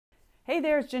Hey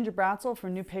there, it's Ginger Bratzel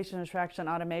from New Patient Attraction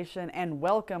Automation, and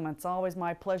welcome. It's always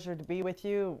my pleasure to be with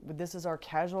you. This is our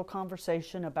casual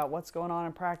conversation about what's going on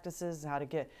in practices, how to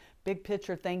get big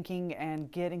picture thinking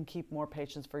and get and keep more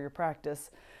patients for your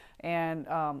practice. And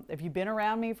if you've been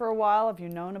around me for a while, if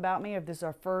you've known about me, if this is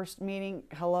our first meeting,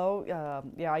 hello.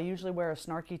 I usually wear a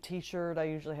snarky t-shirt. I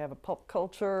usually have a pop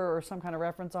culture or some kind of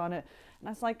reference on it. And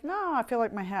I was like, no, I feel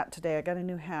like my hat today. I got a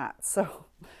new hat. So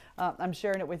I'm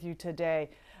sharing it with you today.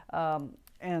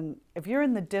 And if you're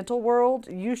in the dental world,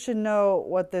 you should know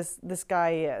what this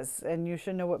guy is, and you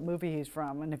should know what movie he's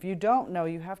from. And if you don't know,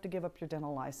 you have to give up your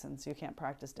dental license. You can't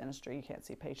practice dentistry. You can't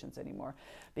see patients anymore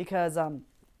because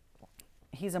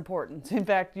he's important. In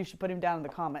fact, you should put him down in the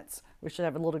comments. We should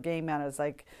have a little game out. It's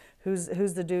like, who's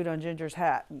the dude on Ginger's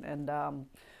hat, and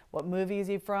what movie is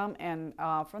he from? And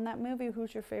from that movie,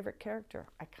 who's your favorite character?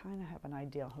 I kind of have an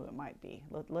idea who it might be.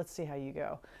 Let's see how you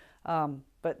go.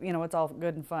 But you know, it's all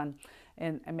good and fun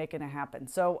and making it happen.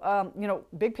 So you know,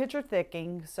 big picture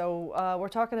thinking. So we're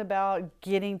talking about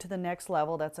getting to the next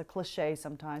level. That's a cliche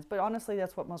sometimes, but honestly,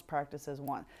 that's what most practices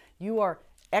want. You are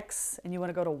X and you want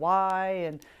to go to Y,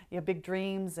 and you have big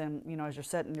dreams, and you know, as you're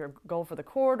setting your goal for the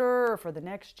quarter or for the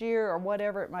next year or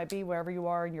whatever it might be, wherever you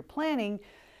are in your planning,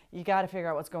 you got to figure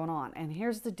out what's going on. And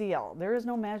here's the deal. There is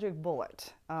no magic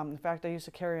bullet. In fact, I used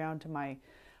to carry on to my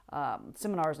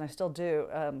seminars, and I still do.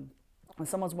 When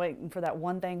someone's waiting for that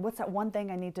one thing, what's that one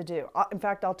thing I need to do? In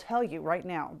fact, I'll tell you right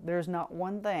now, there's not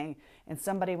one thing. And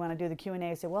somebody, when I do the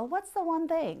Q&A, say, well, what's the one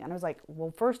thing? And I was like,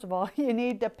 well, first of all, you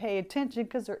need to pay attention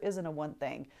because there isn't a one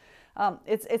thing.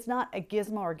 It's not a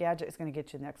gizmo or gadget. It's going to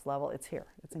get you next level. It's here.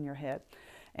 It's in your head.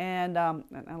 And a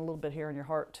little bit here in your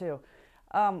heart, too.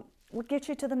 What gets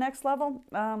you to the next level?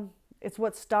 It's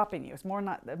what's stopping you. It's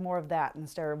more of that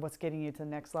instead of what's getting you to the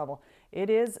next level. It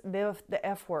is the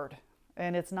F word,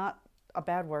 and it's not a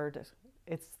bad word.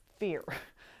 It's fear,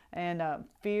 and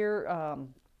fear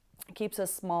keeps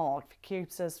us small,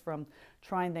 keeps us from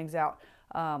trying things out.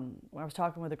 I was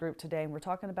talking with a group today, and we're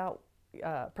talking about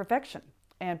perfection,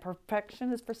 and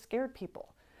perfection is for scared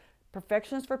people.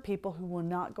 Perfection is for people who will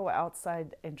not go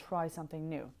outside and try something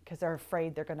new because they're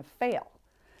afraid they're going to fail.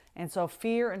 And so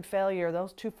fear and failure,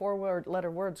 those two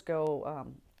four-letter words go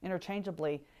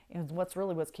interchangeably, and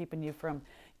what's keeping you from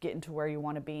getting to where you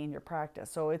want to be in your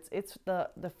practice. So it's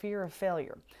the fear of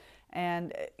failure.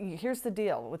 And here's the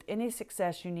deal. With any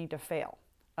success, you need to fail.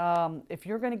 If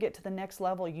you're going to get to the next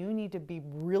level, you need to be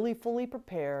really fully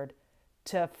prepared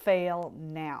to fail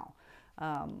now.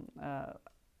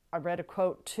 I read a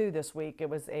quote, too, this week. It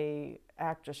was a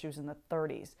actress. She was in the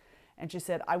 30s. And she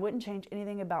said, I wouldn't change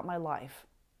anything about my life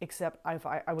except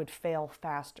I would fail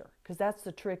faster. Because that's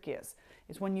the trick is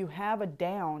when you have a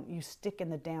down, you stick in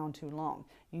the down too long.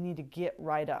 You need to get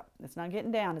right up. It's not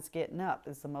getting down, it's getting up.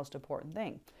 It's the most important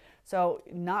thing. So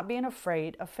not being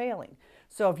afraid of failing.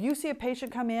 So if you see a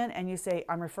patient come in and you say,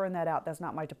 I'm referring that out, that's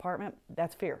not my department,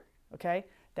 that's fear, okay?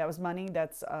 That was money,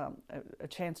 that's a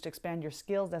chance to expand your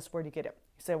skills, that's where you get it.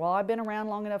 You say, well, I've been around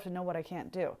long enough to know what I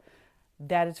can't do.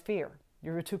 That is fear.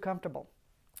 You're too comfortable.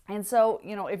 And so,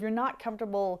 you know, if you're not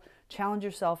comfortable, challenge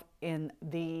yourself in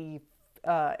the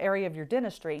area of your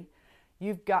dentistry.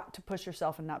 You've got to push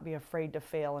yourself and not be afraid to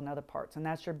fail in other parts. And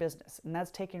that's your business. And that's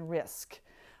taking risk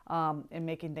and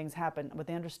making things happen with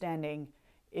the understanding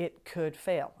it could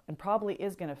fail and probably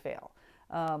is going to fail.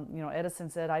 You know, Edison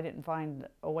said, I didn't find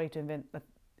a way to invent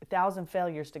 1,000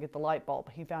 failures to get the light bulb.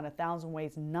 He found 1,000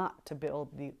 ways not to build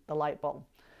the light bulb.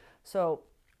 So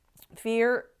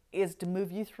fear is to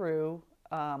move you through.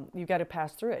 You've got to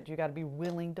pass through it. You've got to be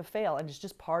willing to fail. And it's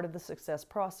just part of the success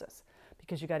process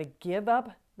because you've got to give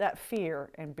up that fear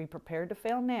and be prepared to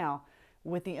fail now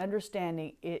with the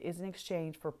understanding it is an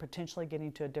exchange for potentially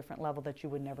getting to a different level that you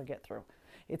would never get through.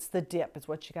 It's the dip. It's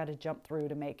what you got to jump through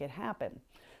to make it happen.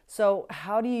 So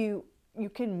how do you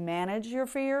can manage your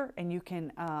fear, and you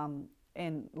can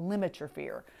and limit your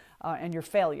fear and your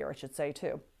failure, I should say,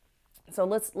 too. So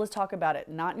let's talk about it.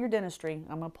 Not in your dentistry.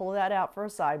 I'm going to pull that out for a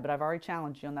side, but I've already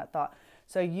challenged you on that thought.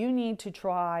 So you need to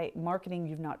try marketing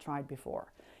you've not tried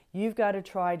before. You've got to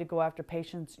try to go after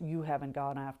patients you haven't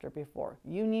gone after before.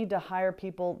 You need to hire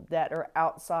people that are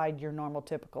outside your normal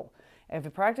typical. If a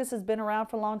practice has been around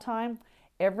for a long time,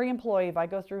 every employee, if I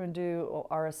go through and do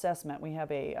our assessment, we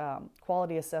have a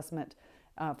quality assessment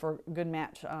for good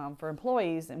match for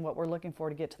employees and what we're looking for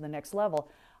to get to the next level.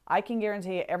 I can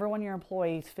guarantee you every one of your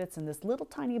employees fits in this little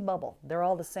tiny bubble. They're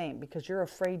all the same because you're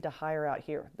afraid to hire out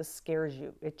here. This scares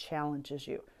you. It challenges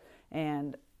you.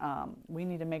 And we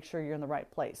need to make sure you're in the right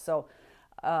place. So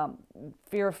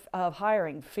fear of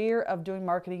hiring, fear of doing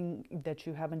marketing that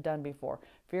you haven't done before,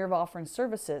 fear of offering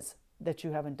services that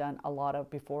you haven't done a lot of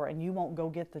before, and you won't go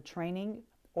get the training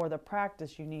or the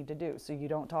practice you need to do, so you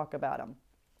don't talk about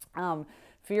them.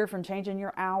 Fear from changing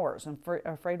your hours and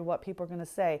afraid of what people are going to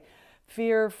say.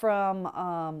 Fear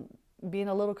from being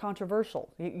a little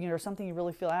controversial, something you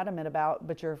really feel adamant about,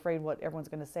 but you're afraid what everyone's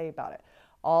going to say about it.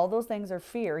 All those things are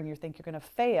fear, and you think you're going to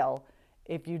fail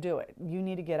if you do it. You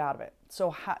need to get out of it.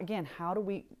 So again, how do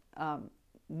we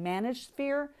manage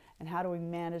fear, and how do we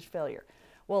manage failure?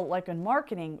 Well, like in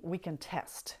marketing, we can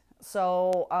test.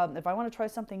 So if I want to try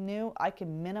something new, I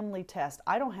can minimally test.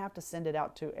 I don't have to send it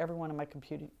out to everyone in my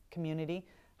community,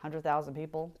 100,000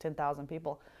 people, 10,000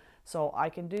 people. So I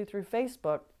can do through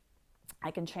Facebook,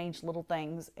 I can change little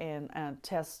things and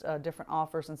test different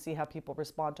offers and see how people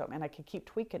respond to them. And I can keep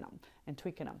tweaking them and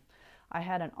tweaking them. I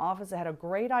had an office that had a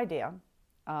great idea.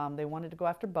 They wanted to go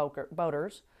after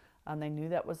boaters. They knew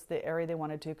that was the area they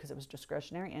wanted to because it was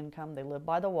discretionary income. They lived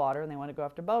by the water and they wanted to go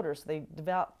after boaters. So they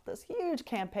developed this huge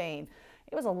campaign.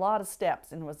 It was a lot of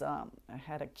steps, and it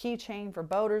had a keychain for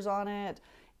boaters on it,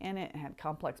 and it had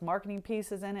complex marketing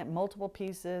pieces in it, multiple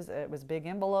pieces. It was a big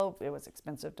envelope. It was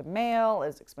expensive to mail. It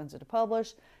was expensive to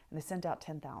publish, and they sent out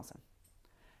 10,000.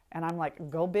 And I'm like,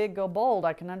 go big, go bold.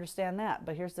 I can understand that.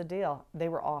 But here's the deal. They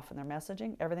were off in their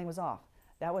messaging. Everything was off.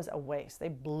 That was a waste. They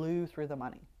blew through the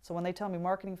money. So when they tell me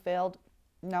marketing failed,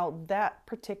 no, that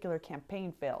particular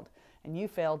campaign failed, and you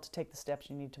failed to take the steps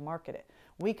you need to market it.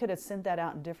 We could have sent that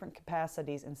out in different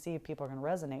capacities and see if people are going to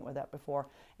resonate with that before.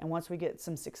 And once we get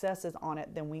some successes on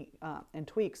it, then and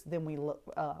tweaks, then we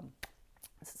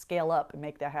scale up and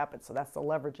make that happen. So that's the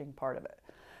leveraging part of it.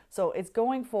 So it's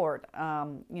going forward,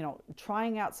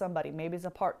 trying out somebody, maybe it's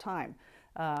a part-time.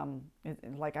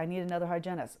 Like I need another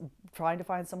hygienist, trying to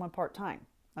find someone part-time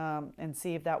and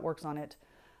see if that works on it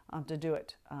to do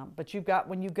it. But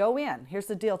when you go in, here's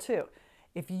the deal too.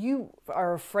 If you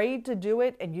are afraid to do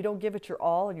it and you don't give it your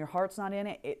all and your heart's not in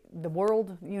it, the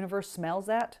world, universe smells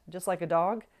that, just like a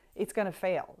dog, it's going to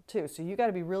fail too. So you got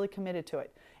to be really committed to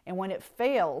it. And when it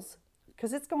fails,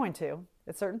 because it's going to,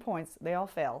 at certain points, they all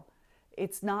fail,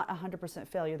 it's not 100%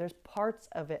 failure. There's parts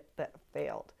of it that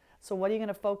failed. So what are you going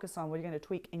to focus on? What are you going to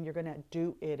tweak? And you're going to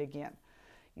do it again.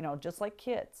 Just like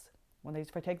kids, when they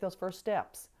take those first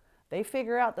steps, they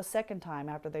figure out the second time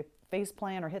after they face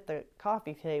plant or hit the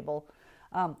coffee table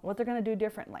what they're going to do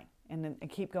differently, and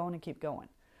keep going and keep going.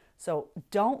 So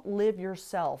don't live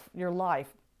your life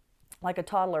like a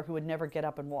toddler who would never get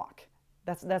up and walk.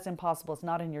 That's impossible. It's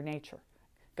not in your nature.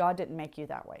 God didn't make you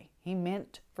that way. He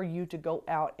meant for you to go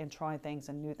out and try things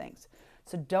and new things.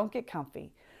 So don't get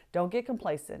comfy. Don't get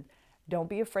complacent. Don't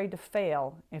be afraid to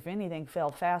fail. If anything, fail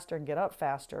faster and get up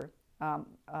faster.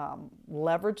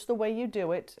 Leverage the way you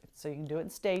do it, so you can do it in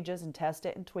stages and test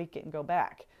it and tweak it and go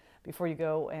back before you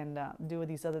go and do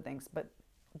these other things. But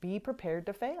be prepared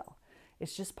to fail.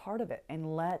 It's just part of it,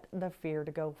 and let the fear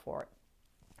to go for it.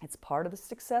 It's part of the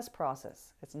success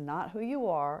process. It's not who you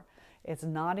are. It's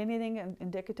not anything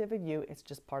indicative of you. It's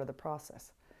just part of the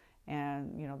process.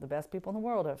 And the best people in the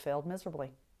world have failed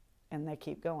miserably, and they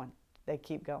keep going. They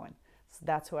keep going. So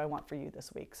that's who I want for you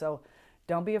this week. So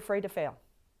don't be afraid to fail.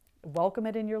 Welcome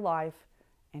it in your life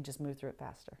and just move through it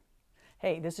faster.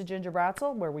 Hey, this is Ginger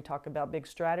Bratzel, where we talk about big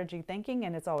strategy thinking,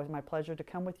 and it's always my pleasure to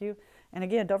come with you. And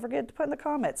again, don't forget to put in the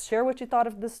comments, share what you thought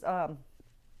of this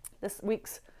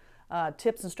week's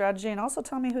tips and strategy, and also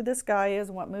tell me who this guy is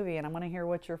and what movie, and I want to hear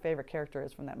what your favorite character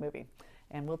is from that movie.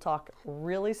 And we'll talk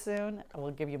really soon.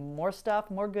 We'll give you more stuff,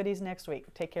 more goodies next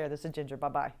week. Take care. This is Ginger.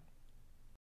 Bye-bye.